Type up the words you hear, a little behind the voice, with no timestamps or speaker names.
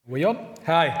We on?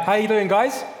 Hi, how you doing,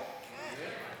 guys?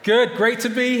 Good, great to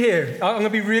be here. I'm going to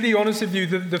be really honest with you.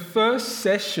 The first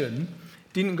session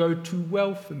didn't go too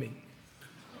well for me.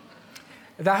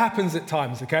 That happens at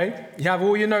times, okay? You have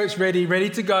all your notes ready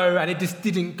to go, and it just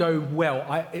didn't go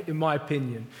well, in my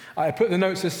opinion. I put the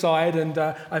notes aside, and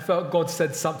I felt God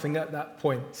said something at that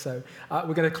point. So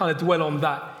we're going to kind of dwell on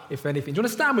that, if anything. Do you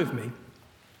want to stand with me?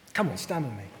 Come on, stand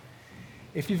with me.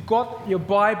 If you've got your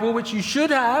Bible, which you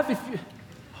should have,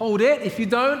 hold it. If you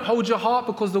don't, hold your heart,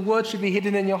 because the word should be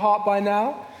hidden in your heart by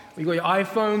now. You've got your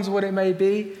iPhones, what it may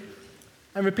be.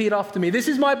 And repeat after me. This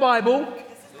is my Bible,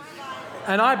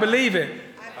 and I believe it.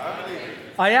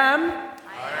 I am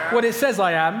what it says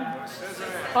I am.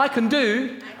 I can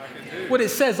do what it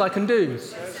says I can do.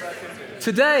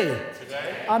 Today,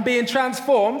 I'm being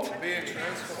transformed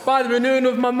by the renewing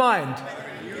of my mind.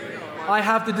 I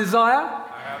have the desire,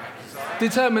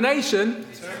 determination,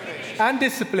 and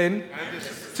discipline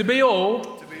to be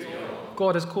all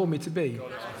God has called me to be.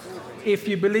 If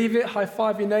you believe it, high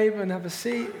five your neighbor and have a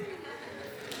seat.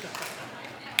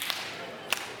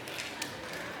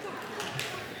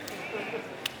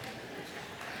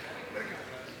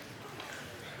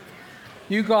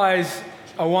 You guys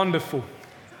are wonderful.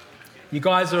 You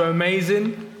guys are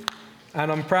amazing,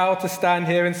 and I'm proud to stand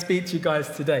here and speak to you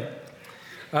guys today.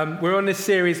 We're on this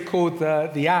series called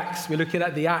The Acts. We're looking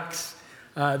at the Acts,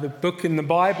 the book in the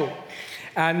Bible.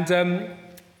 And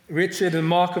Richard and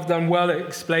Mark have done well at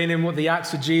explaining what the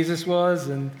Acts of Jesus was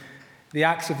and the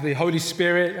Acts of the Holy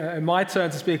Spirit. And my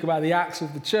turn to speak about the Acts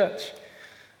of the church.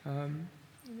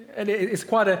 And it's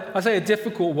quite a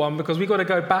difficult one, because we've got to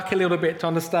go back a little bit to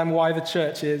understand why the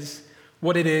church is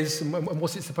what it is and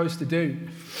what's it supposed to do.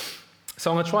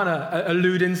 So I'm going to try to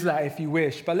allude into that if you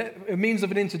wish. But a means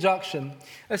of an introduction,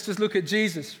 let's just look at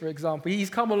Jesus, for example. He's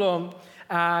come along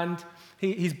and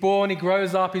he's born, he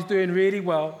grows up, he's doing really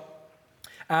well.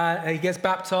 And he gets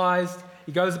baptized,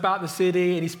 he goes about the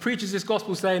city, and he preaches this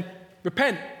gospel saying,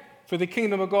 repent, for the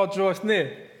kingdom of God draweth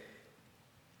near.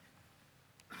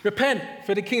 Repent,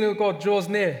 for the kingdom of God draws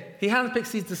near. He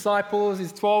handpicks his disciples,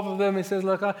 his 12 of them. He says,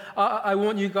 look, I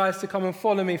want you guys to come and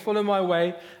follow me, follow my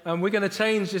way. And we're going to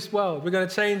change this world. We're going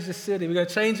to change this city. We're going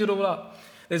to change it all up.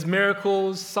 There's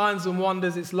miracles, signs and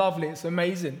wonders. It's lovely. It's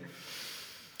amazing.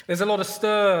 There's a lot of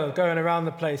stir going around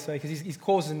the place, because he's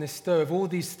causing this stir of all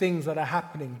these things that are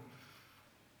happening.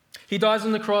 He dies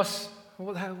on the cross.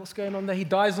 What the hell? What's going on there? He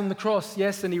dies on the cross,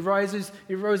 yes, and he rises.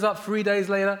 He rose up 3 days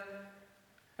later.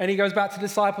 And he goes back to the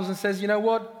disciples and says, you know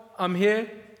what? I'm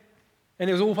here. And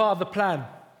it was all part of the plan.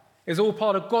 It was all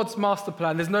part of God's master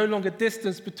plan. There's no longer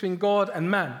distance between God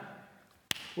and man.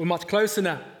 We're much closer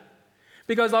now.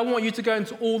 Because I want you to go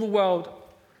into all the world.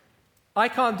 I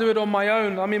can't do it on my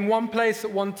own. I'm in one place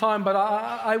at one time, but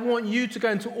I want you to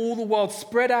go into all the world,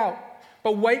 spread out.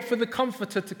 But wait for the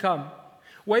Comforter to come.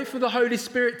 Wait for the Holy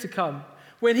Spirit to come.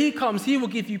 When he comes, he will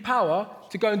give you power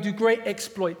to go and do great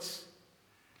exploits.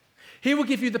 He will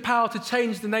give you the power to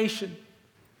change the nation.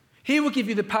 He will give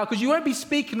you the power, because you won't be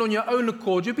speaking on your own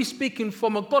accord. You'll be speaking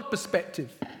from a God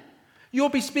perspective. You'll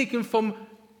be speaking from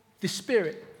the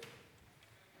Spirit.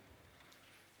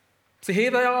 So here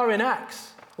they are in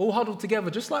Acts, all huddled together,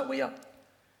 just like we are,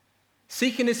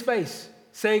 seeking his face,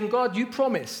 saying, God, you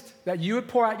promised that you would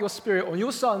pour out your Spirit on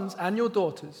your sons and your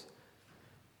daughters.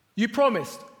 You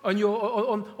promised on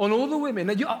all the women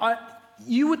that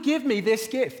you would give me this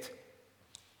gift.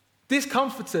 This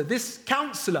comforter, this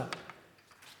counselor,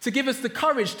 to give us the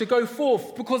courage to go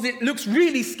forth, because it looks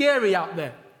really scary out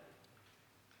there.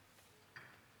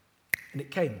 And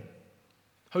it came.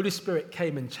 Holy Spirit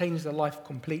came and changed their life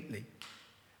completely.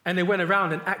 And they went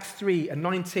around in Acts 3 and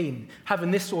 19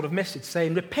 having this sort of message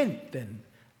saying, repent then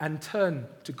and turn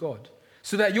to God,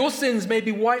 so that your sins may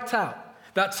be wiped out,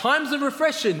 that times of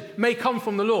refreshing may come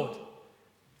from the Lord.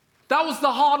 That was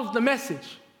the heart of the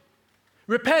message.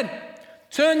 Repent.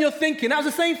 Turn your thinking. That was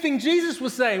the same thing Jesus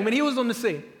was saying when he was on the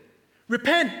scene.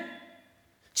 Repent.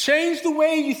 Change the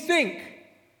way you think.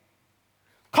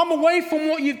 Come away from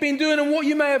what you've been doing and what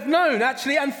you may have known,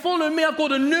 actually, and follow me. I've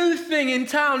got a new thing in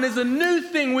town. There's a new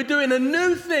thing. We're doing a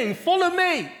new thing. Follow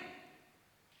me.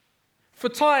 For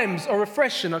times of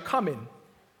refreshing are coming.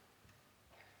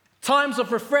 Times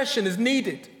of refreshing is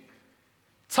needed.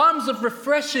 Times of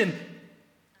refreshing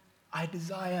I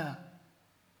desire.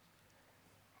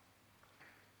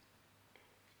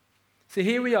 So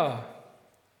here we are,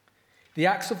 the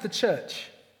Acts of the church.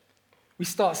 We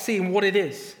start seeing what it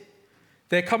is.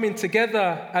 They're coming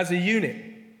together as a unit,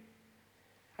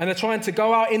 and they're trying to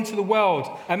go out into the world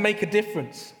and make a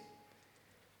difference.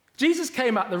 Jesus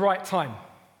came at the right time,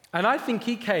 and I think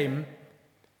he came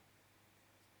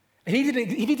And he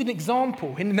needed an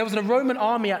example. And there was a Roman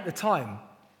army at the time.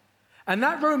 And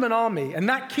that Roman army and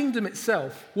that kingdom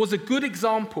itself was a good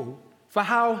example for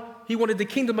how he wanted the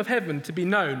kingdom of heaven to be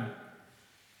known.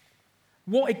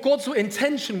 What God's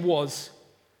intention was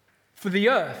for the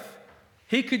earth,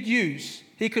 he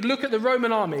could look at the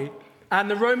Roman army and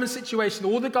the Roman situation,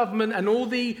 all the government and all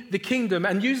the kingdom,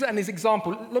 and use that as an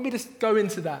example. Let me just go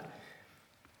into that.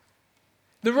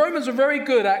 The Romans were very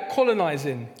good at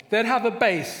colonizing. They'd have a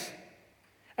base.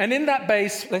 And in that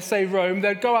base, let's say Rome,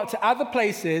 they'd go out to other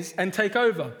places and take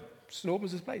over. St.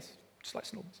 Albans' place, just like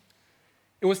St. Albans.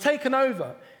 It was taken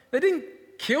over. They didn't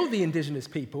kill the indigenous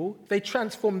people. They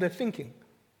transformed their thinking.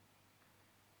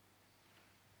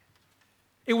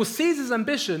 It was Caesar's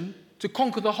ambition to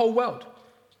conquer the whole world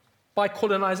by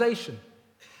colonization.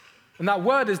 And that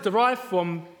word is derived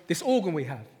from this organ we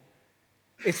have.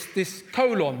 It's this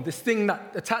colon, this thing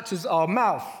that attaches our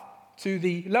mouth to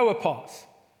the lower parts.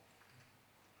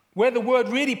 Where the word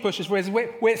really pushes, where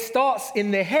it starts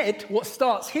in the head, what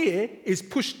starts here is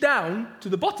pushed down to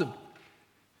the bottom.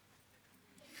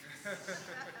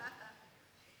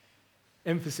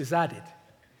 Emphasis added.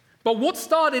 But what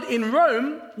started in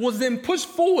Rome was then pushed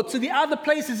forward to the other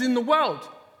places in the world,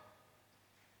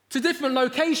 to different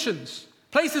locations,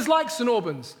 places like St.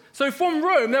 Albans. So from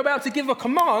Rome, they were able to give a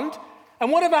command,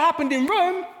 and whatever happened in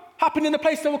Rome happened in the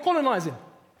place they were colonizing.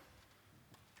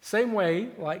 Same way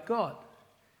like God.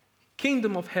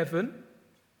 Kingdom of heaven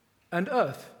and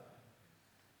earth.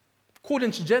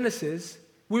 According to Genesis,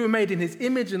 we were made in his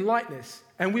image and likeness,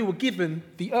 and we were given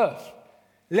the earth.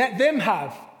 Let them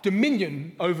have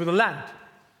dominion over the land.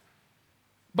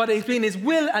 But it's been his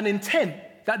will and intent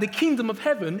that the kingdom of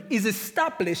heaven is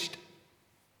established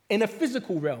in a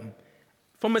physical realm,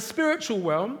 from a spiritual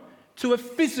realm to a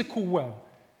physical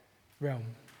realm.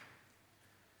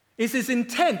 It's his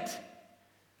intent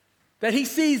that he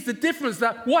sees the difference,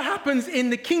 that what happens in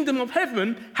the kingdom of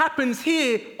heaven happens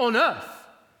here on earth.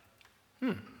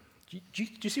 Do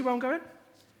you see where I'm going?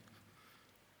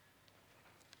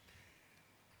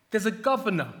 There's a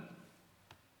governor.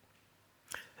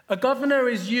 A governor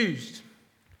is used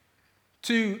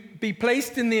to be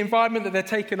placed in the environment that they're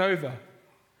taken over.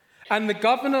 And the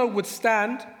governor would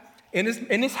stand in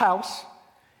his house,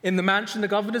 in the mansion, the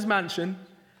governor's mansion,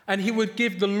 and he would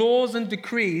give the laws and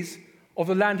decrees of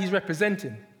the land he's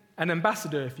representing, an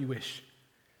ambassador, if you wish.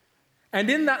 And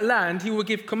in that land, he would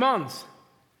give commands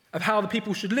of how the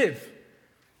people should live.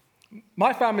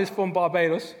 My family is from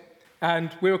Barbados,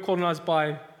 and we were colonized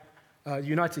by the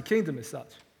United Kingdom as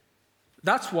such.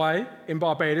 That's why in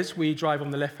Barbados we drive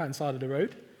on the left-hand side of the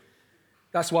road.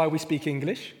 That's why we speak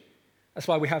English. That's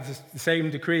why we have the same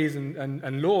decrees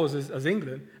and laws as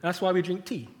England. And that's why we drink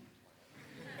tea.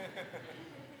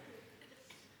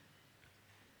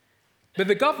 But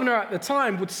the governor at the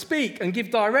time would speak and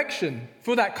give direction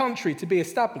for that country to be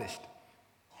established.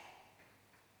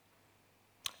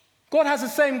 God has the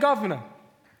same governor.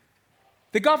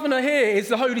 The governor here is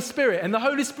the Holy Spirit, and the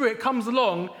Holy Spirit comes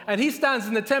along and he stands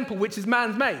in the temple which is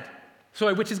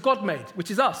which is God made,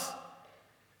 which is us,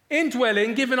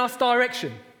 indwelling, giving us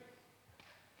direction.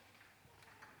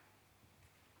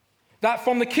 That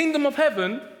from the kingdom of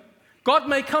heaven, God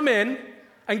may come in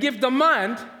and give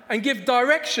demand and give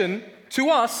direction to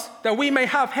us that we may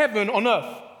have heaven on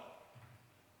earth.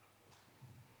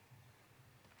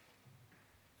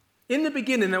 In the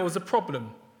beginning, there was a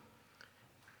problem.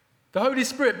 The Holy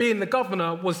Spirit, being the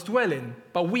governor, was dwelling,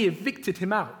 but we evicted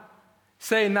him out,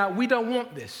 saying that we don't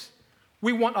want this.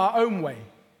 We want our own way.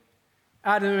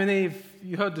 Adam and Eve,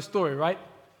 you heard the story, right?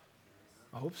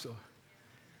 I hope so.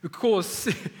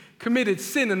 Because committed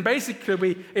sin, and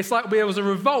basically it's like there was a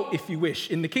revolt, if you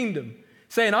wish, in the kingdom,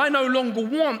 saying, I no longer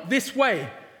want this way.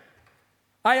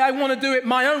 I want to do it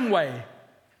my own way.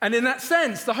 And in that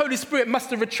sense, the Holy Spirit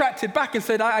must have retracted back and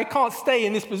said, I can't stay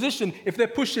in this position if they're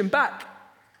pushing back.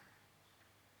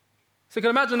 So you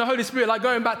can imagine the Holy Spirit like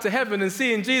going back to heaven and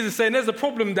seeing Jesus saying, there's a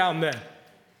problem down there.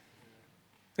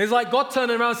 It's like God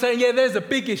turning around saying, yeah, there's a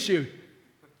big issue.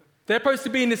 They're supposed to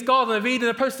be in this Garden of Eden.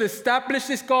 They're supposed to establish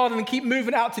this garden and keep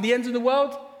moving out to the ends of the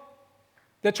world.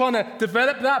 They're trying to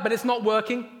develop that, but it's not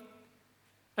working.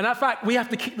 And in fact, we have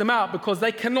to kick them out because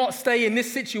they cannot stay in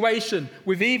this situation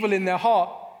with evil in their heart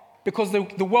because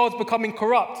the world's becoming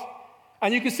corrupt.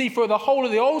 And you can see through the whole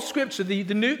of the Old Scripture,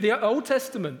 the Old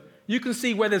Testament, you can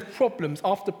see where there's problems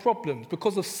after problems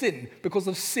because of sin,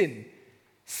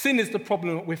 Sin is the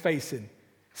problem that we're facing.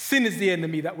 Sin is the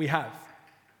enemy that we have.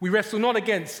 We wrestle not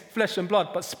against flesh and blood,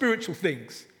 but spiritual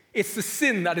things. It's the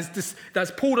sin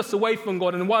that's pulled us away from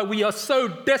God and why we are so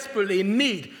desperately in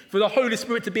need for the Holy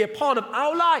Spirit to be a part of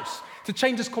our lives, to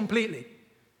change us completely.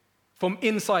 from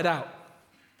inside out.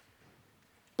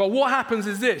 But what happens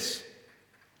is this.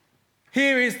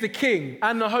 Here is the King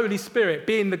and the Holy Spirit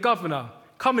being the governor,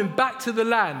 coming back to the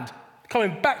land,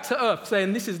 coming back to earth,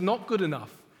 saying this is not good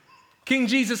enough. King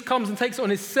Jesus comes and takes it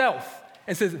on himself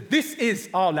and says, this is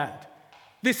our land.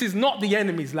 This is not the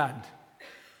enemy's land.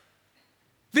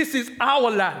 This is our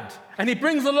land. And he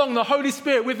brings along the Holy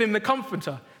Spirit with him, the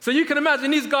Comforter. So you can imagine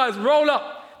these guys roll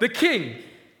up, the King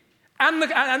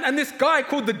and this guy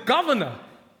called the governor,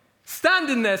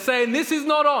 standing there saying, this is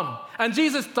not on. And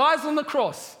Jesus dies on the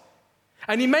cross.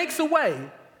 And he makes a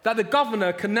way that the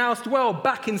governor can now dwell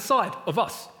back inside of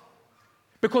us.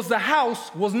 Because the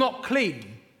house was not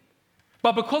clean.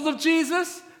 But because of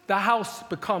Jesus, the house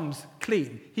becomes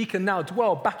clean. He can now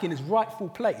dwell back in his rightful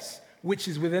place, which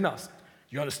is within us.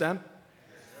 You understand?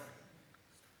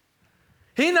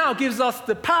 He now gives us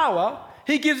the power,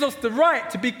 he gives us the right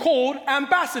to be called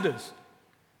ambassadors.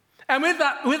 And with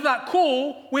that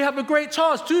call, we have a great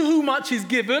charge. To whom much is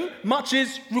given, much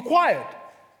is required.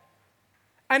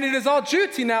 And it is our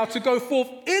duty now to go forth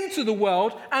into the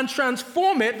world and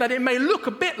transform it that it may look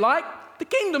a bit like the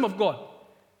kingdom of God.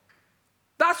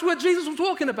 That's what Jesus was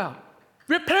talking about.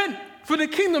 Repent, for the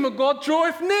kingdom of God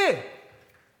draweth near.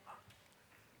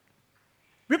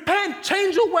 Repent,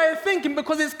 change your way of thinking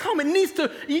because it's coming.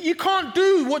 You can't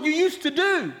do what you used to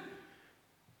do.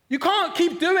 You can't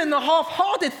keep doing the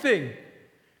half-hearted thing.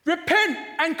 Repent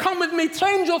and come with me,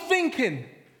 change your thinking.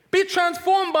 Be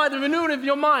transformed by the renewing of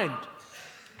your mind.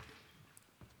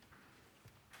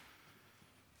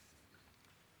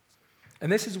 And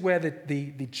this is where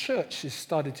the church is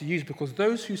started to use, because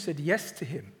those who said yes to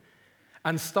him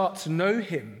and start to know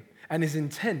him and his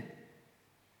intent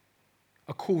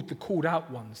are called the called out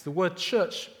ones. The word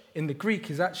church in the Greek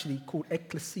is actually called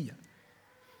ekklesia.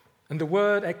 And the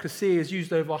word ekklesia is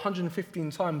used over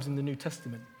 115 times in the New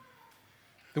Testament.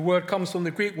 The word comes from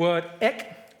the Greek word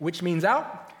ek, which means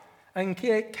out, and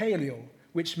kaleo,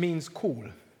 which means call.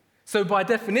 So by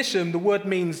definition, the word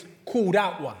means called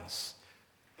out ones.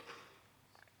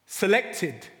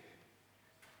 Selected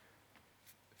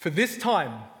for this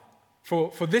time,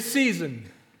 for this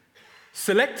season.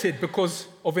 Selected because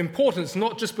of importance,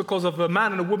 not just because of a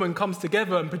man and a woman comes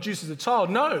together and produces a child.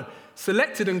 No,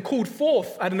 selected and called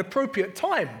forth at an appropriate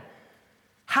time.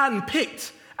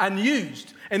 Hand-picked and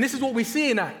used. And this is what we see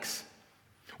in Acts.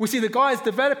 We see the guys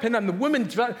developing and the women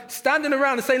standing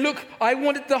around and saying, look, I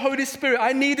wanted the Holy Spirit.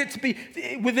 I need it to be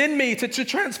within me, to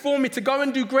transform me, to go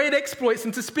and do great exploits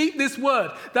and to speak this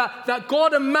word, that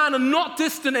God and man are not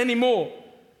distant anymore.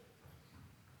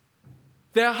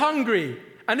 They're hungry.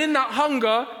 And in that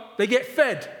hunger, they get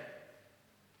fed.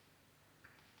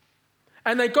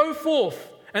 And they go forth.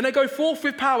 And they go forth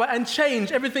with power and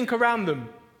change everything around them.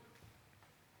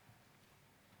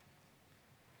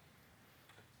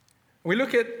 We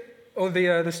look at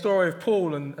the story of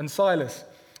Paul and Silas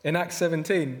in Acts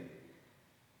 17.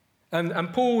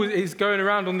 And Paul is going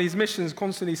around on these missions,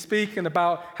 constantly speaking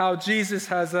about how Jesus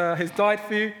has died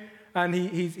for you, and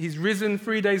he's risen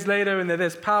 3 days later, and that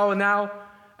there's power now,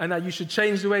 and that you should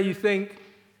change the way you think.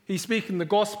 He's speaking the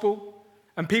gospel,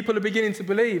 and people are beginning to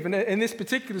believe. And in this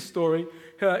particular story,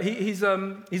 he's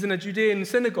in a Judean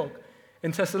synagogue in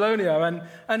Thessalonica,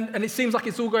 and it seems like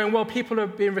it's all going well. People are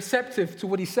being receptive to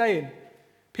what he's saying.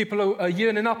 People are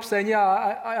yearning up, saying, yeah,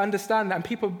 I understand that. And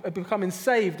people are becoming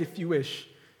saved, if you wish.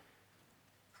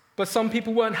 But some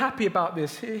people weren't happy about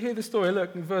this. Hear the story,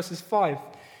 look, in verses 5.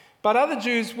 But other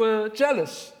Jews were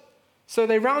jealous. So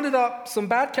they rounded up some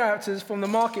bad characters from the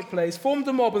marketplace, formed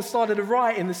a mob, and started a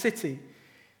riot in the city.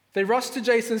 They rushed to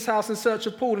Jason's house in search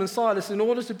of Paul and Silas in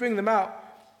order to bring them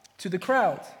out to the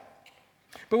crowd.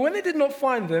 But when they did not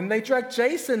find them, they dragged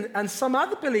Jason and some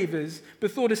other believers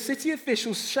before the city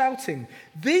officials, shouting,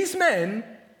 "These men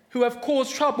who have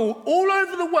caused trouble all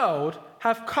over the world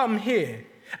have come here,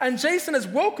 and Jason has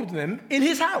welcomed them in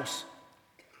his house.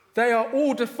 They are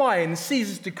all defying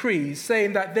Caesar's decrees,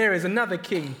 saying that there is another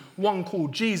king, one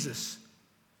called Jesus."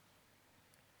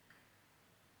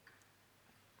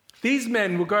 These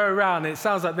men will go around, and it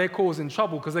sounds like they're causing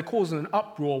trouble because they're causing an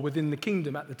uproar within the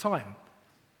kingdom at the time.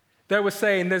 They were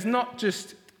saying there's not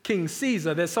just King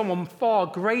Caesar, there's someone far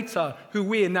greater who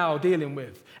we are now dealing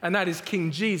with, and that is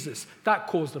King Jesus. That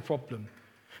caused the problem.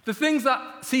 The things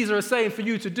that Caesar is saying for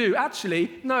you to do,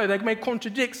 actually, no, they may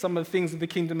contradict some of the things of the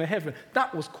kingdom of heaven.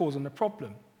 That was causing the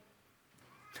problem.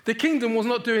 The kingdom was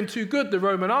not doing too good, the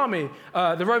Roman army.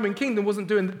 The Roman kingdom wasn't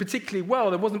doing particularly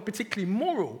well. It wasn't particularly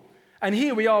moral. And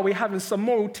here we are, we're having some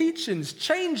moral teachings,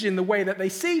 changing the way that they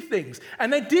see things.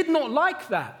 And they did not like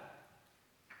that.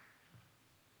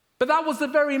 But that was the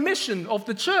very mission of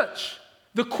the church.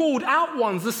 The called out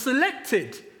ones, the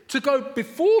selected, to go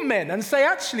before men and say,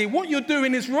 actually, what you're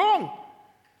doing is wrong.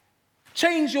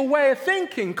 Change your way of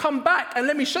thinking. Come back and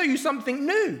let me show you something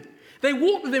new. They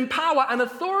walked within power and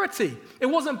authority. It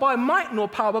wasn't by might nor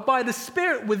power, but by the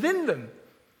Spirit within them.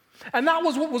 And that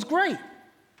was what was great.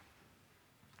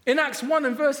 In Acts 1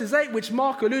 and verses 8, which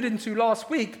Mark alluded to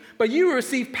last week, but you will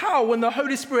receive power when the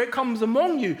Holy Spirit comes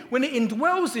among you, when it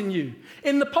indwells in you.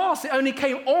 In the past, it only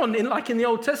came on, like in the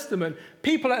Old Testament.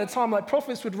 People at the time, like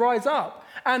prophets, would rise up,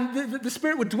 and the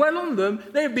Spirit would dwell on them.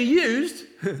 They would be used.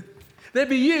 They'd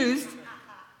be used,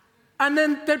 and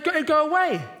then they'd go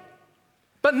away.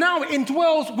 But now it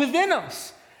indwells within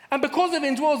us. And because it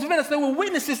indwells within us, there were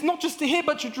witnesses not just to here,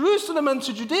 but to Jerusalem and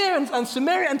to Judea and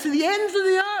Samaria and to the ends of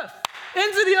the earth.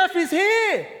 Ends of the earth is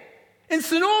here, in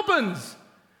St. Albans.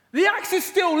 The axe is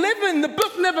still living. The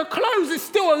book never closed. It's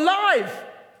still alive.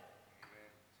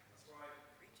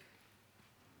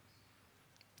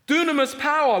 Dunamis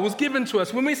power was given to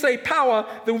us. When we say power,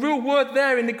 the real word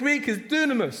there in the Greek is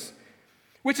dunamis,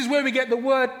 which is where we get the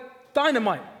word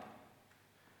dynamite.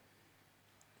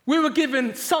 We were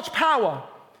given such power,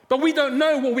 but we don't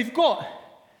know what we've got.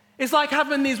 It's like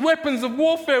having these weapons of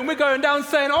warfare, and we're going down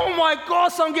saying, oh my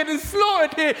gosh, I'm getting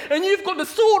slaughtered here, and you've got the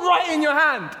sword right in your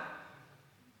hand.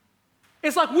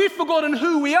 It's like we've forgotten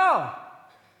who we are.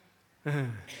 The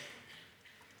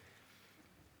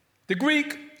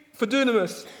Greek for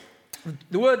dunamis,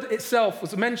 the word itself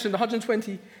was mentioned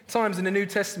 120 times in the New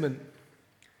Testament.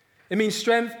 It means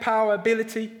strength, power,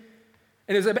 ability,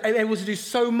 and it was able to do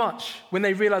so much when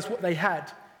they realized what they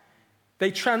had. They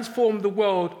transformed the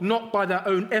world not by their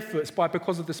own efforts, but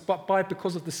because of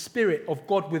the Spirit of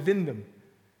God within them.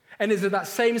 And is it that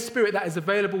same Spirit that is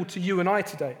available to you and I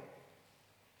today?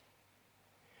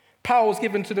 Power was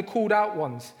given to the called out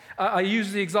ones. I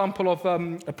use the example of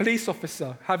a police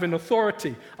officer having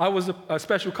authority. I was a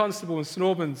special constable in St.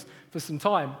 Albans for some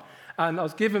time, and I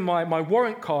was given my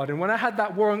warrant card. And when I had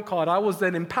that warrant card, I was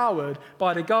then empowered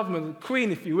by the government, the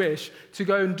Queen if you wish, to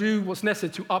go and do what's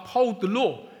necessary to uphold the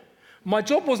law. My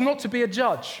job was not to be a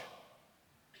judge.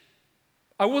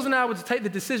 I wasn't able to take the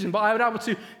decision, but I was able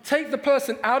to take the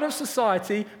person out of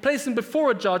society, place them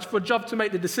before a judge for a judge to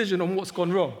make the decision on what's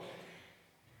gone wrong.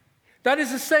 That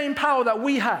is the same power that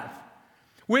we have.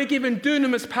 We're given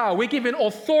dunamis power. We're given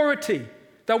authority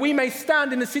that we may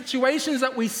stand in the situations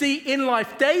that we see in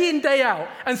life day in, day out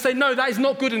and say, no, that is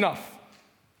not good enough.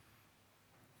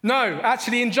 No,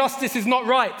 actually, injustice is not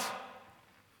right.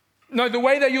 No, the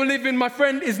way that you're living, my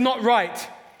friend, is not right.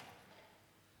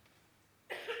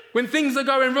 When things are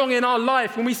going wrong in our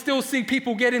life, when we still see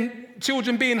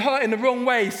children being hurt in the wrong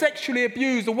way, sexually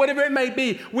abused, or whatever it may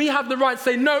be, we have the right to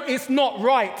say, no, it's not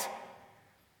right. Amen.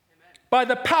 By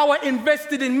the power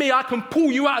invested in me, I can pull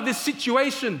you out of this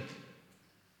situation.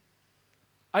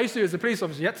 I used to, as a police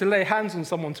officer, you had to lay hands on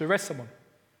someone to arrest someone.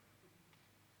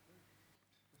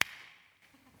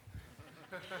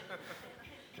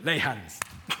 Lay hands.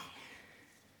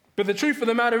 But the truth of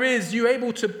the matter is, you're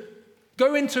able to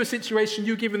go into a situation,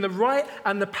 you're given the right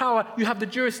and the power, you have the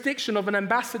jurisdiction of an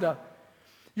ambassador.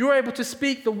 You're able to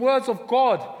speak the words of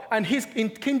God and his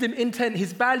kingdom intent,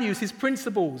 his values, his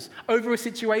principles over a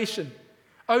situation,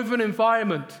 over an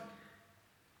environment.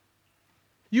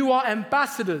 You are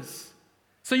ambassadors.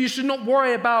 So you should not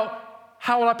worry about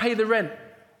how will I pay the rent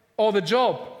or the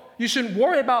job. You shouldn't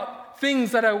worry about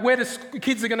things that are where the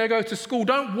kids are going to go to school.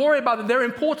 Don't worry about them. They're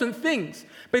important things.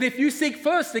 But if you seek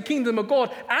first the kingdom of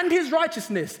God and his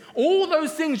righteousness, all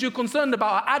those things you're concerned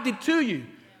about are added to you.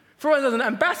 For as an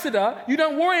ambassador, you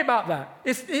don't worry about that.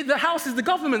 The house is the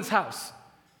government's house.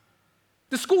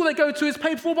 The school they go to is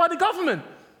paid for by the government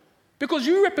because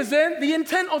you represent the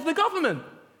intent of the government.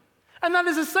 And that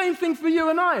is the same thing for you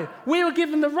and I. We are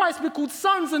given the rights to be called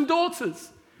sons and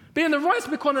daughters, being the rights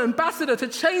to become an ambassador to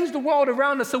change the world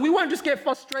around us so we won't just get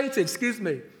frustrated,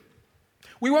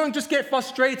 We won't just get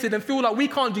frustrated and feel like we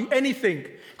can't do anything.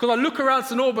 Because I look around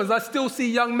St. Albans, I still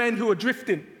see young men who are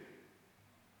drifting.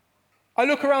 I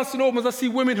look around St. Albans, I see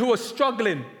women who are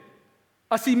struggling.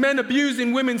 I see men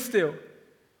abusing women still.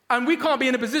 And we can't be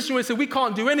in a position where we say we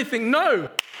can't do anything. No,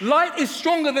 light is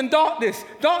stronger than darkness.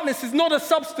 Darkness is not a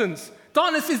substance.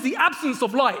 Darkness is the absence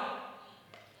of light.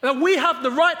 And we have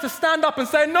the right to stand up and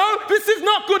say, no, this is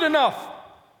not good enough.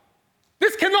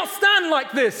 This cannot stand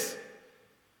like this.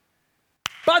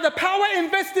 By the power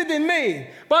invested in me,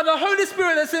 by the Holy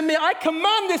Spirit that's in me, I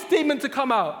command this demon to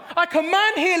come out. I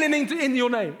command healing in your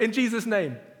name, in Jesus'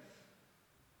 name.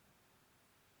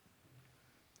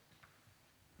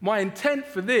 My intent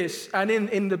for this, and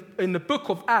in the book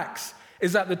of Acts,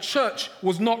 is that the church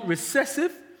was not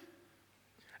recessive,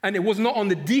 and it was not on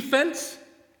the defense,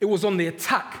 it was on the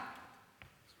attack.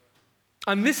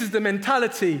 And this is the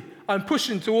mentality I'm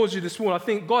pushing towards you this morning. I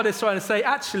think God is trying to say,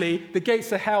 actually, the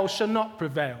gates of hell shall not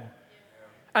prevail.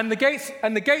 And the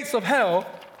gates of hell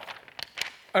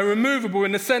are removable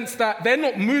in the sense that they're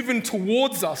not moving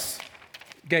towards us.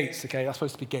 Gates, okay, that's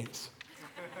supposed to be gates.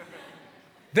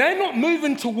 They're not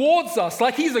moving towards us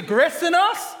like he's aggressing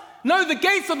us. No, the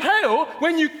gates of hell,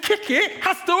 when you kick it,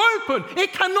 has to open.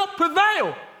 It cannot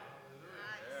prevail.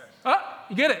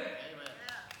 You get it?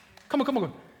 Come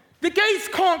on. The gates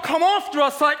can't come after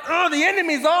us like, oh, the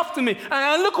enemy's after me.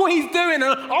 And look what he's doing. And,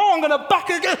 oh, I'm going to back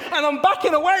again. And I'm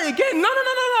backing away again. No.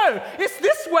 It's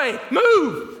this way.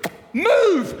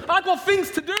 Move. I've got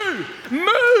things to do.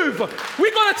 Move.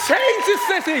 We've got to change this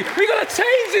city. We've got to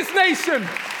change this nation.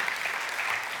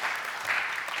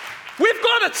 We've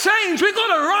got to change. We've got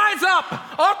to rise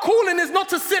up. Our calling is not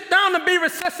to sit down and be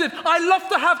recessive. I love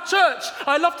to have church.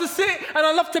 I love to sit and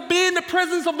I love to be in the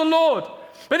presence of the Lord.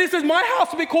 But he says, my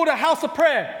house will be called a house of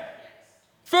prayer,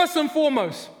 first and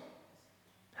foremost.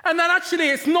 And that actually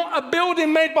it's not a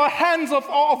building made by hands of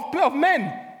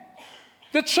men.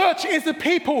 The church is the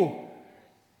people.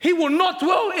 He will not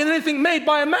dwell in anything made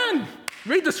by a man.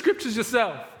 Read the scriptures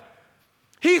yourself.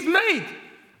 He's made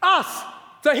us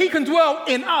so he can dwell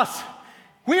in us.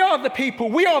 We are the people.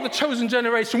 We are the chosen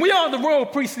generation. We are the royal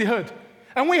priesthood.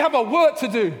 And we have a work to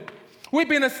do. We've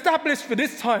been established for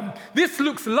this time. This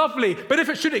looks lovely, but if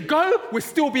it should go, we'll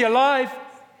still be alive.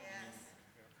 Yes.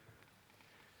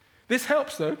 This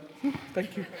helps, though.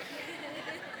 Thank you.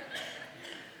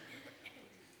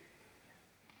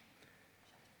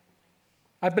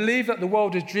 I believe that the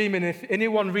world is dreaming. If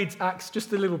anyone reads Acts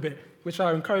just a little bit, which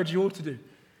I encourage you all to do,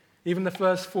 even the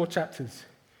first 4 chapters,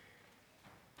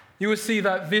 you will see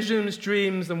that visions,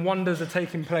 dreams, and wonders are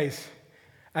taking place.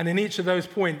 And in each of those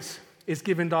points, is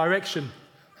giving direction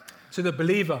to the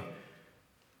believer.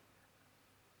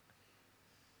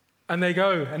 And they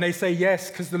go and they say yes,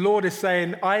 because the Lord is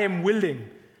saying, I am willing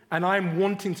and I'm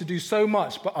wanting to do so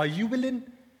much, but are you willing?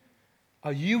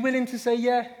 Are you willing to say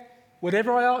yeah?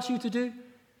 Whatever I ask you to do?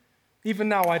 Even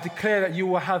now, I declare that you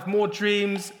will have more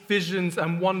dreams, visions,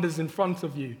 and wonders in front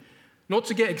of you. Not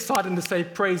to get excited and to say,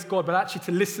 praise God, but actually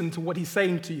to listen to what he's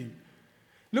saying to you.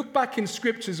 Look back in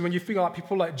scriptures when you think about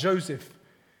people like Joseph,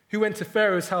 who went to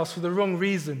Pharaoh's house for the wrong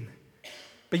reason.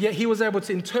 But yet he was able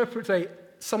to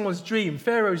interpret someone's dream,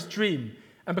 Pharaoh's dream.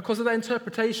 And because of that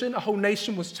interpretation, a whole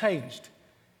nation was changed.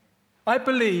 I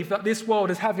believe that this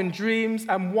world is having dreams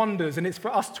and wonders, and it's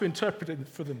for us to interpret it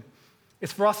for them.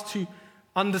 It's for us to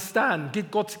understand,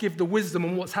 get God to give the wisdom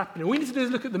on what's happening. All we need to do is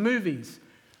look at the movies.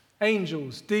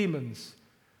 Angels, demons.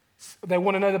 They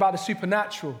want to know about the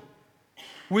supernatural.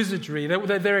 Wizardry.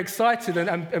 They're excited,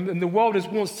 and the world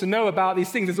wants to know about these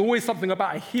things. There's always something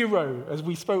about a hero, as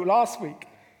we spoke last week.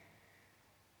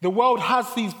 The world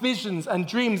has these visions and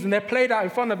dreams, and they're played out in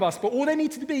front of us, but all they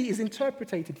need to be is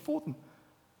interpreted for them.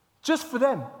 Just for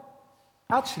them.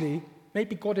 Actually,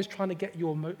 maybe God is trying to get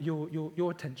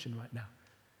your attention right now.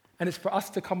 And it's for us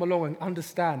to come along and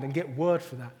understand and get word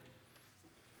for that.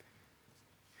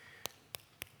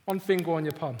 One finger on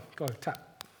your palm. Go,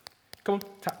 tap. Come on,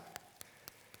 tap.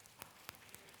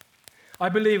 I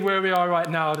believe where we are right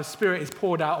now, the Spirit is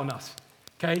poured out on us,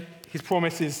 okay? His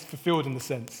promise is fulfilled in the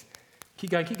sense. Keep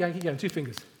going. 2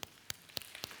 fingers.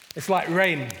 It's like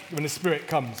rain when the Spirit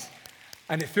comes,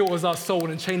 and it fills our soul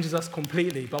and changes us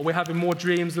completely, but we're having more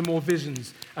dreams and more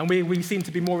visions, and we seem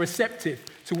to be more receptive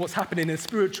to what's happening in the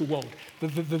spiritual world.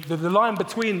 The line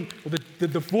between, or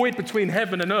the void between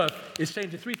heaven and earth is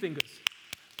changing. 3 fingers.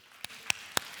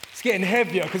 It's getting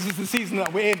heavier because this is the season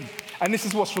that we're in, and this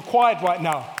is what's required right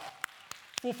now.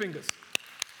 4 fingers.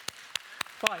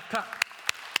 5, tap.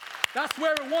 That's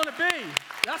where we want to be.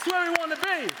 That's where we want to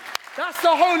be. That's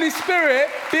the Holy Spirit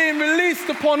being released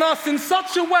upon us in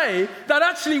such a way that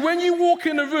actually when you walk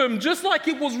in a room, just like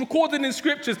it was recorded in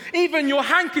scriptures, even your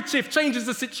handkerchief changes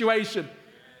the situation.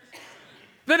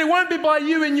 That it won't be by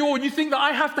you and you think that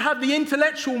I have to have the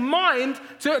intellectual mind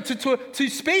to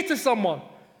speak to someone.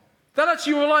 That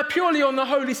actually you rely purely on the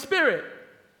Holy Spirit.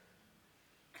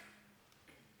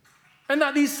 And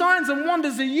that these signs and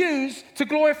wonders are used to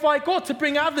glorify God, to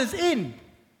bring others in.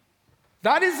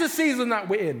 That is the season that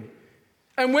we're in.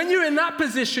 And when you're in that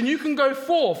position, you can go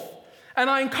forth. And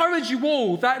I encourage you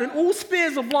all that in all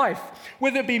spheres of life,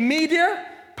 whether it be media,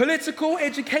 political,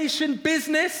 education,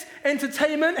 business,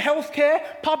 entertainment, healthcare,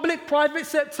 public, private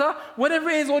sector, whatever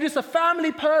it is, or just a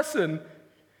family person,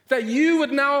 that you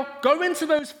would now go into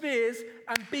those spheres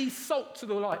and be salt to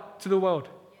the world.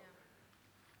 Yeah.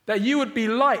 That you would be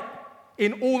light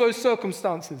in all those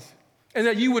circumstances, and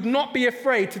that you would not be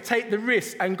afraid to take the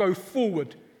risk and go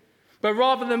forward. But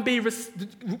rather than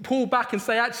pull back and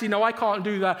say, actually, no, I can't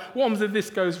do that. What happens if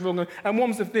this goes wrong? And what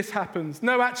happens if this happens?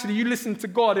 No, actually, you listen to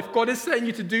God. If God is saying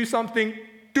you to do something,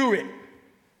 do it.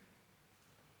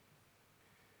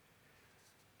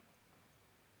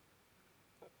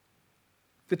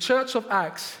 The church of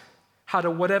Acts had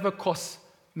a whatever costs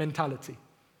mentality.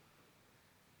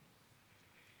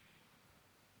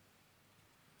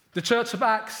 The church of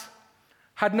Acts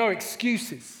had no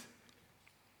excuses.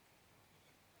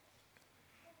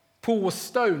 Paul was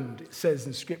stoned, it says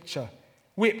in Scripture,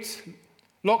 whipped,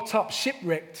 locked up,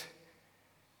 shipwrecked.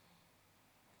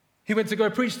 He went to go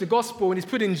preach the gospel and he's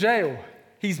put in jail.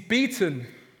 He's beaten,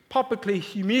 publicly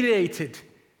humiliated,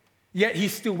 yet he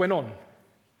still went on.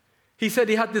 He said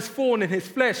he had this thorn in his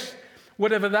flesh,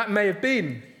 whatever that may have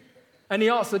been. And he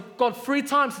asked God 3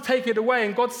 times to take it away,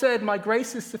 and God said, my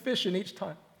grace is sufficient each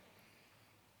time.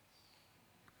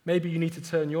 Maybe you need to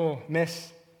turn your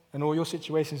mess and all your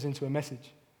situations into a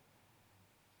message.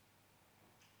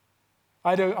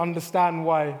 I don't understand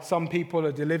why some people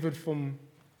are delivered from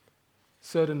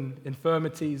certain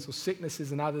infirmities or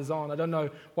sicknesses and others aren't. I don't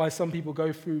know why some people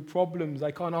go through problems.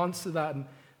 I can't answer that, and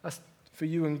that's for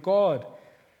you and God.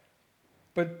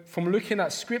 But from looking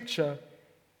at Scripture,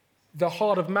 the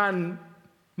heart of man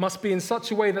must be in such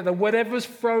a way that whatever's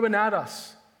thrown at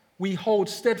us, we hold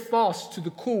steadfast to the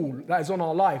call that is on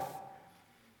our life,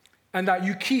 and that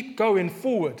you keep going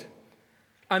forward.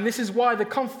 And this is why the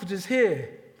Comforter is here,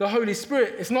 the Holy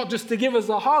Spirit. It's not just to give us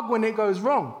a hug when it goes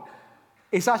wrong.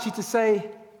 It's actually to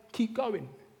say, keep going.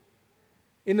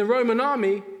 In the Roman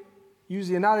army, use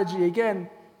the analogy again,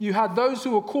 you had those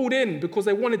who were called in because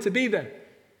they wanted to be there.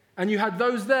 And you had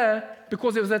those there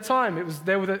because it was their time.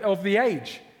 They were of the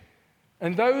age.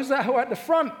 And those that were at the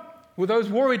front were those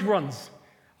worried ones.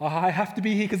 I have to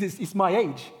be here because it's my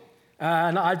age.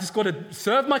 And I just got to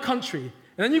serve my country.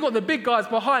 And then you've got the big guys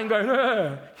behind going,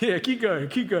 yeah, keep going,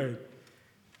 keep going.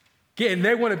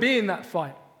 They want to be in that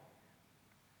fight.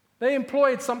 They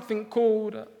employed something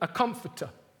called a comforter,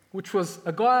 which was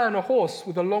a guy on a horse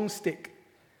with a long stick.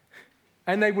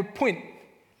 And they would point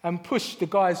and push the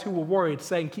guys who were worried,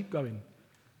 saying, keep going,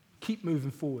 keep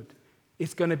moving forward.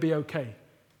 It's going to be okay.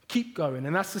 Keep going.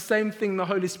 And that's the same thing the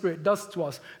Holy Spirit does to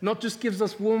us. Not just gives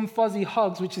us warm, fuzzy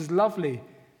hugs, which is lovely.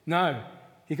 No,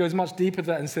 he goes much deeper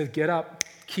than that and says, get up,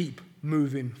 keep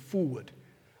moving forward.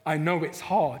 I know it's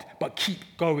hard, but keep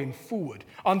going forward.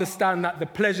 Understand that the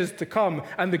pleasures to come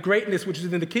and the greatness which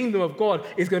is in the kingdom of God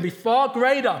is going to be far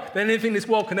greater than anything this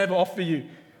world can ever offer you.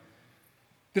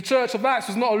 The church of Acts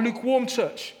was not a lukewarm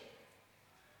church.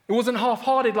 It wasn't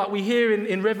half-hearted like we hear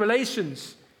in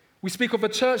Revelations. We speak of a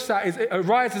church that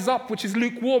rises up, which is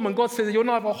lukewarm, and God says you're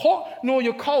neither hot nor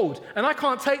you're cold. And I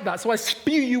can't take that, so I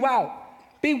spew you out.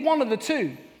 Be one of the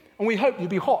two, and we hope you'll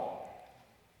be hot.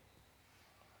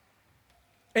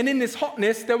 And in this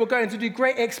hotness, they were going to do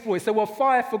great exploits. They were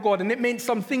fire for God, and it meant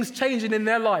some things changing in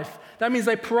their life. That means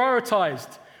they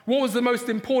prioritized what was the most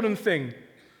important thing.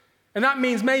 And that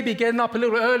means maybe getting up a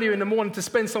little earlier in the morning to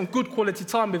spend some good quality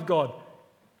time with God.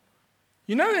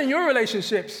 You know, in your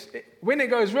relationships, when it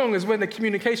goes wrong is when the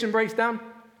communication breaks down.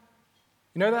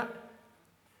 You know that?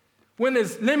 When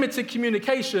there's limited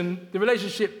communication, the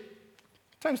relationship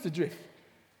tends to drift.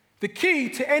 The key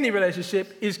to any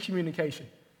relationship is communication.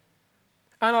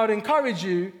 And I would encourage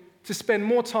you to spend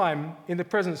more time in the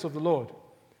presence of the Lord.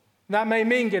 That may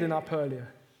mean getting up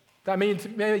earlier. That means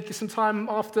maybe some time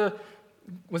after,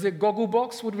 was it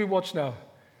Gogglebox? What do we watch now?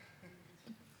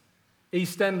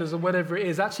 EastEnders or whatever it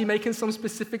is. Actually making some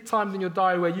specific times in your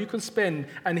diary where you can spend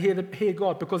and hear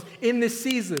God. Because in this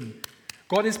season,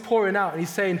 God is pouring out and he's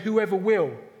saying, whoever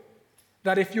will,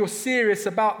 that if you're serious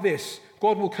about this,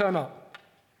 God will turn up.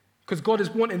 Because God is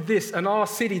wanting this and our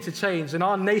city to change and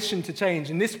our nation to change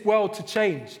and this world to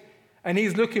change. And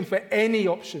he's looking for any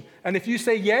option. And if you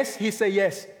say yes, he say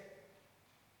yes.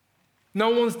 No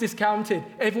one's discounted.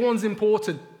 Everyone's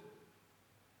important.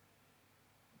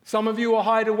 Some of you will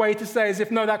hide away to say as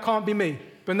if, no, that can't be me.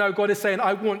 But no, God is saying,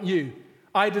 I want you.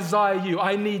 I desire you.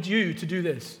 I need you to do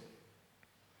this.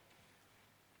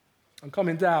 I'm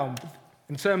coming down.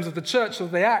 In terms of the church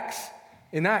of the Acts,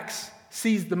 in Acts,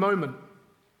 seized the moment.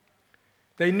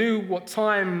 They knew what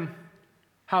time,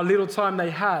 how little time they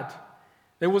had.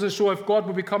 They wasn't sure if God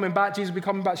would be coming back, Jesus would be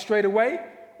coming back straight away,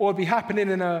 or it would be happening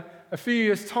in a few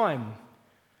years' time.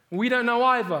 We don't know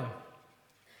either.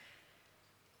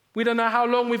 We don't know how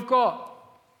long we've got.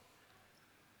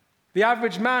 The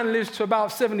average man lives to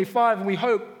about 75, and we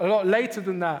hope a lot later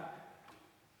than that.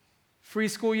 3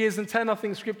 school years and 10, I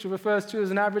think Scripture refers to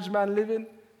as an average man living.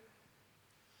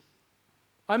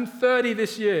 I'm 30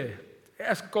 this year.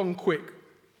 It's gone quick.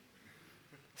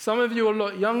 Some of you are a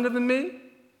lot younger than me.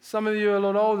 Some of you are a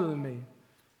lot older than me.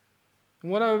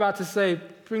 And what I'm about to say,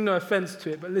 bring no offense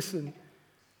to it, but listen.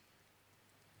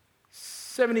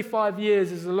 75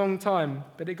 years is a long time,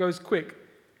 but it goes quick.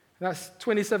 That's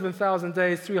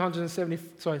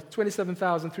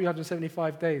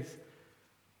 27,375 days.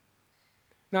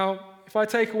 Now, if I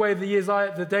take away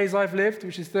the days I've lived,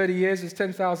 which is 30 years, it's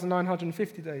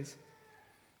 10,950 days.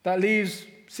 That leaves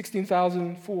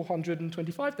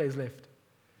 16,425 days left.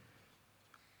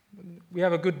 We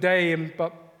have a good day,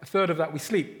 but a third of that we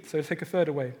sleep, so take a third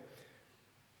away.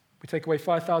 We take away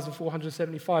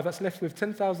 5,475, that's left with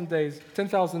 10,000 days,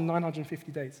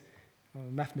 10,950 days.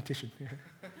 Mathematician.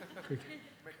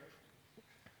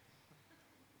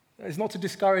 It's not to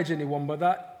discourage anyone, but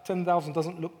that 10,000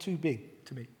 doesn't look too big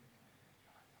to me.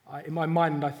 In my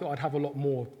mind, I thought I'd have a lot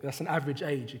more. That's an average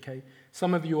age, okay?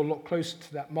 Some of you are a lot closer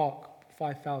to that mark,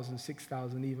 5,000,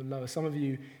 6,000, even lower. Some of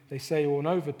you, they say you're on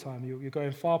overtime. You're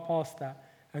going far past that,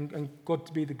 and God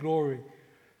to be the glory.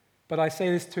 But I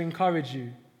say this to encourage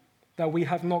you, that we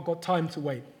have not got time to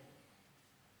wait.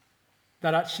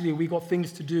 That actually we got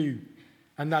things to do,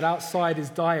 and that outside is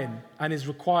dying and is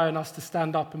requiring us to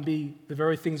stand up and be the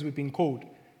very things we've been called.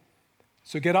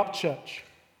 So get up, church.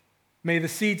 May the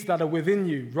seeds that are within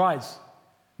you rise.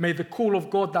 May the call of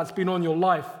God that's been on your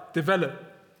life develop.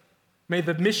 May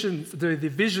the missions, the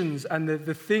visions, and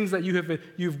the things that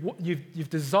you've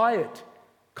desired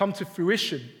come to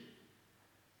fruition.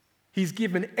 He's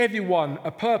given everyone a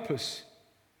purpose,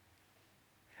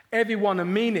 everyone a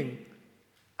meaning,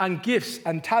 and gifts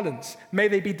and talents. May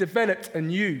they be developed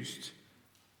and used.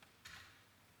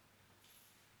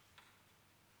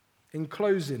 In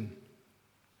closing,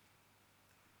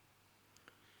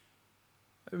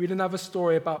 I read another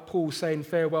story about Paul saying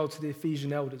farewell to the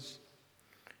Ephesian elders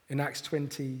in Acts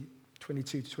 20,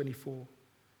 22 to 24.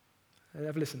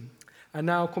 Have a listen. And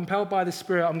now, compelled by the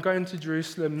Spirit, I'm going to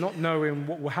Jerusalem, not knowing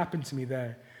what will happen to me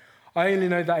there. I only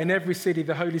know that in every city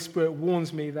the Holy Spirit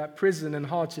warns me that prison and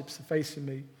hardships are facing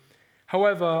me.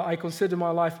 However, I consider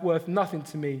my life worth nothing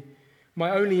to me.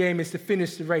 My only aim is to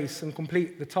finish the race and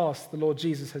complete the task the Lord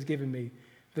Jesus has given me,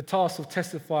 the task of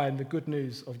testifying the good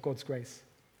news of God's grace.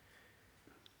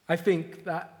 I think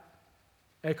that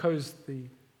echoes the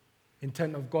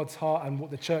intent of God's heart and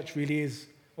what the church really is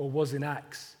or was in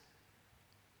Acts.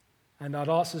 And I'd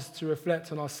ask us to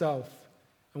reflect on ourselves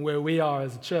and where we are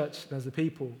as a church and as a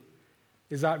people.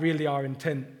 Is that really our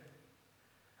intent?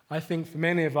 I think for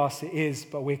many of us it is,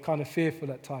 but we're kind of fearful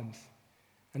at times.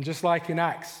 And just like in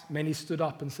Acts, many stood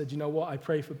up and said, you know what, I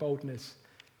pray for boldness,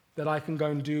 that I can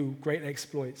go and do great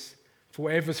exploits for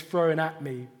whatever's thrown at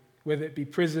me, whether it be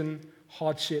prison,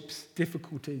 hardships,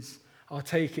 difficulties. I'll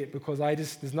take it because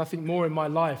there's nothing more in my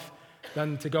life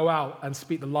than to go out and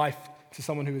speak the life to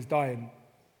someone who is dying.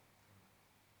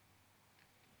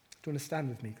 Do you want to stand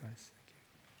with me, guys?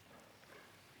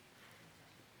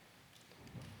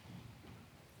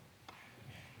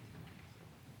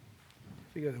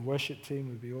 If you get the worship team,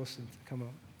 it would be awesome to come up.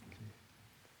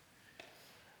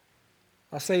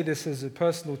 I say this as a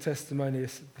personal testimony.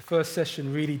 The first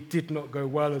session really did not go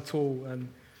well at all, and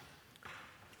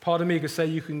part of me could say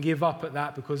you can give up at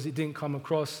that because it didn't come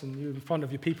across, and you're in front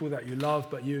of your people that you love,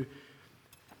 but it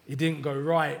didn't go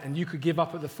right, and you could give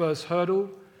up at the first hurdle.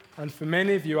 And for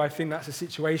many of you, I think that's a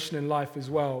situation in life as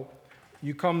well.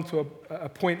 You come to a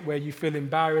point where you feel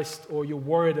embarrassed or you're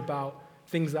worried about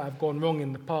things that have gone wrong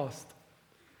in the past.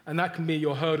 And that can be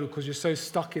your hurdle because you're so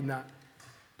stuck in that.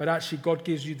 But actually, God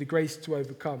gives you the grace to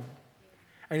overcome.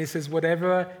 And he says,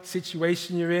 whatever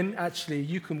situation you're in, actually,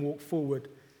 you can walk forward.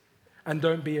 And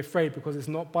don't be afraid, because it's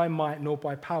not by might nor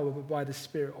by power, but by the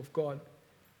Spirit of God.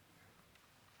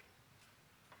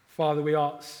 Father, we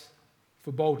ask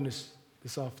for boldness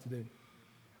this afternoon.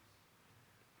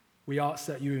 We ask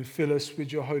that you infill us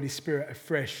with your Holy Spirit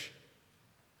afresh.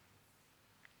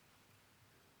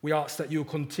 We ask that you'll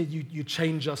continue, you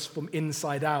change us from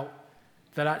inside out,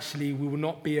 that actually we will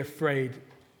not be afraid,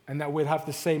 and that we'll have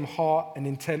the same heart and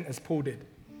intent as Paul did,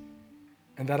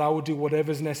 and that I will do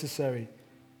whatever's necessary.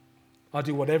 I'll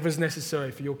do whatever's necessary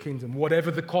for your kingdom,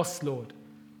 whatever the cost, Lord,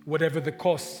 whatever the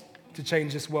cost to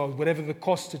change this world, whatever the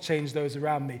cost to change those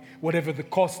around me, whatever the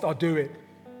cost, I'll do it.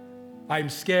 I'm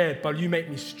scared, but you make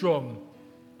me strong.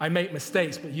 I make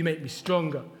mistakes, but you make me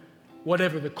stronger.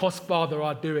 Whatever the cost, Father,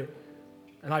 I'll do it.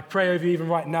 And I pray over you even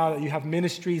right now that you have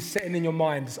ministries setting in your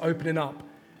mind, just opening up,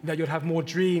 and that you'll have more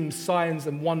dreams, signs,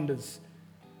 and wonders.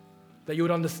 That you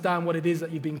would understand what it is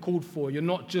that you've been called for. You're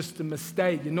not just a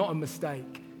mistake. You're not a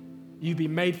mistake. You've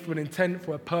been made for an intent,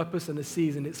 for a purpose, and a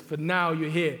season. It's for now you're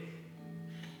here.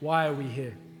 Why are we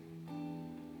here?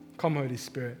 Come, Holy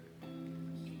Spirit.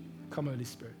 Come, Holy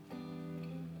Spirit.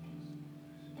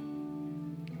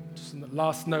 Just on the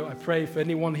last note, I pray for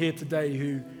anyone here today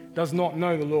who does not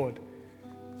know the Lord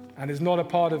and is not a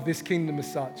part of this kingdom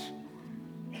as such.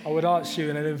 I would ask you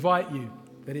and I'd invite you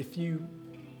that if you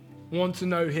want to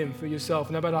know him for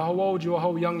yourself, no matter how old you or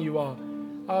how young you are,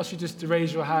 I ask you just to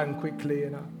raise your hand quickly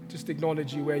and I just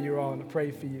acknowledge you where you are and I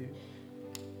pray for you.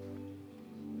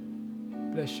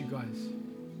 Bless you guys.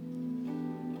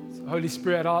 So Holy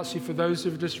Spirit, I ask you for those who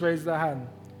have just raised their hand.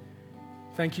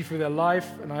 Thank you for their life,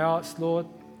 and I ask, Lord,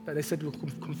 that they said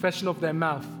with confession of their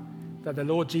mouth that the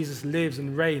Lord Jesus lives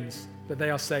and reigns, that they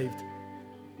are saved.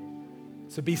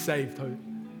 So be saved,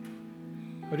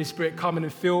 Holy Spirit, come in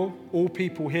and fill all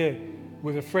people here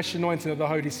with a fresh anointing of the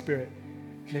Holy Spirit.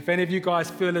 And if any of you guys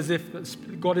feel as if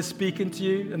God is speaking to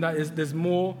you and that there's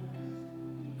more,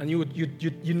 and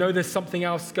you know there's something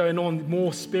else going on,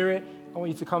 more spirit, I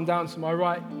want you to come down to my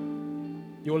right,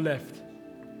 your left,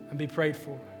 and be prayed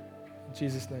for. In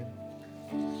Jesus' name.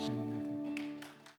 Amen.